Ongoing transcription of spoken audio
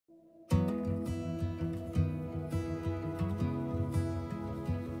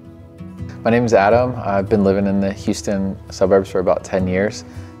My name is Adam. I've been living in the Houston suburbs for about 10 years.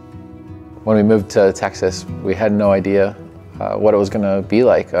 When we moved to Texas, we had no idea what it was going to be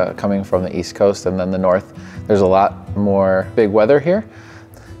like coming from the East Coast and then the North. There's a lot more big weather here.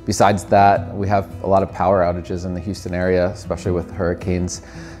 Besides that, we have a lot of power outages in the Houston area, especially with hurricanes.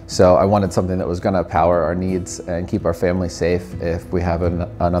 So I wanted something that was going to power our needs and keep our family safe if we have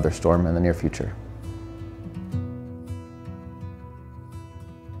another storm in the near future.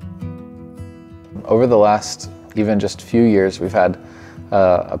 Over the last even just few years, we've had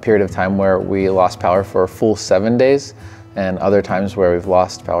a period of time where we lost power for a full 7 days and other times where we've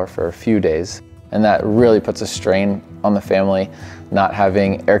lost power for a few days. And that really puts a strain on the family, not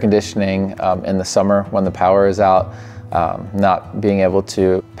having air conditioning in the summer when the power is out, not being able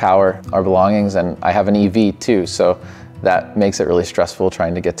to power our belongings. And I have an EV too, so that makes it really stressful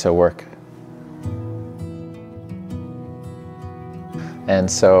trying to get to work. And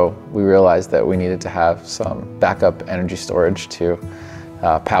so we realized that we needed to have some backup energy storage to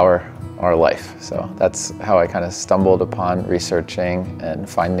power our life. So that's how I kind of stumbled upon researching and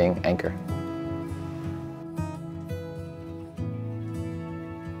finding Anker.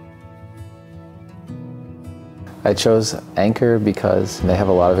 I chose Anker because they have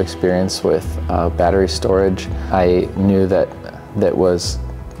a lot of experience with battery storage. I knew that that was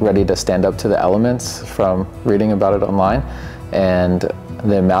ready to stand up to the elements from reading about it online. And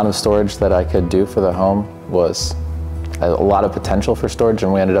the amount of storage that I could do for the home was a lot of potential for storage,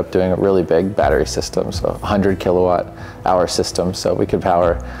 and we ended up doing a really big battery system, so 100 kilowatt hour system, so we could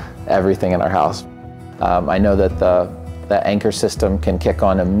power everything in our house. I know that the Anker system can kick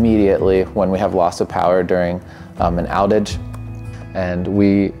on immediately when we have loss of power during an outage. And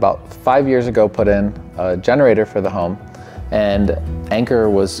we, about 5 years ago, put in a generator for the home, and Anker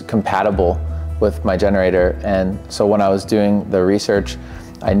was compatible with my generator. And so when I was doing the research,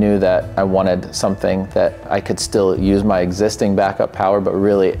 I knew that I wanted something that I could still use my existing backup power, but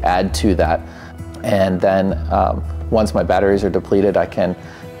really add to that. And then once my batteries are depleted, I can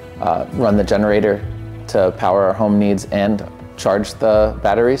run the generator to power our home needs and charge the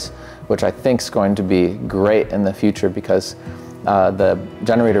batteries, which I think is going to be great in the future because the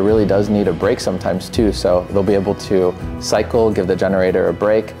generator really does need a break sometimes too. So they'll be able to cycle, give the generator a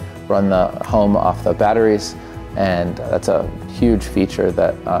break, run the home off the batteries, and that's a huge feature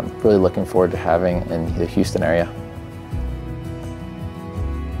that I'm really looking forward to having in the Houston area.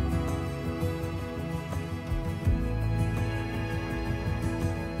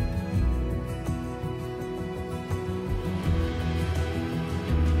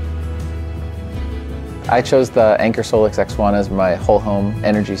 I chose the Anker SOLIX X1 as my whole home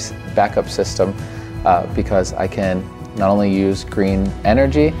energy backup system because I can not only use green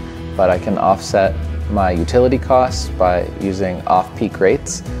energy, but I can offset my utility costs by using off-peak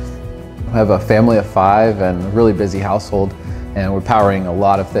rates. I have a family of 5 and a really busy household, and we're powering a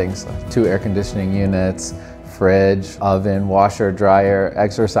lot of things. 2 air conditioning units, fridge, oven, washer, dryer,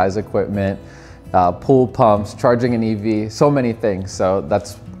 exercise equipment, pool pumps, charging an EV, so many things. So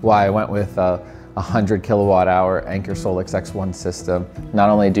that's why I went with 100 kilowatt hour Anker SOLIX X1 system, not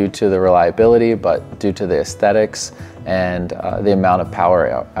only due to the reliability, but due to the aesthetics and the amount of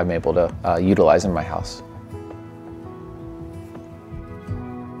power I'm able to utilize in my house.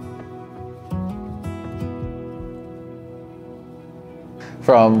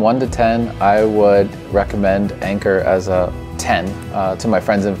 From 1 to 10, I would recommend Anker as a 10 to my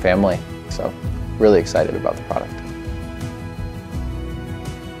friends and family. So really excited about the product.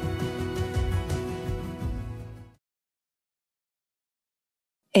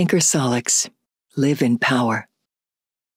 Anker SOLIX. Live in power.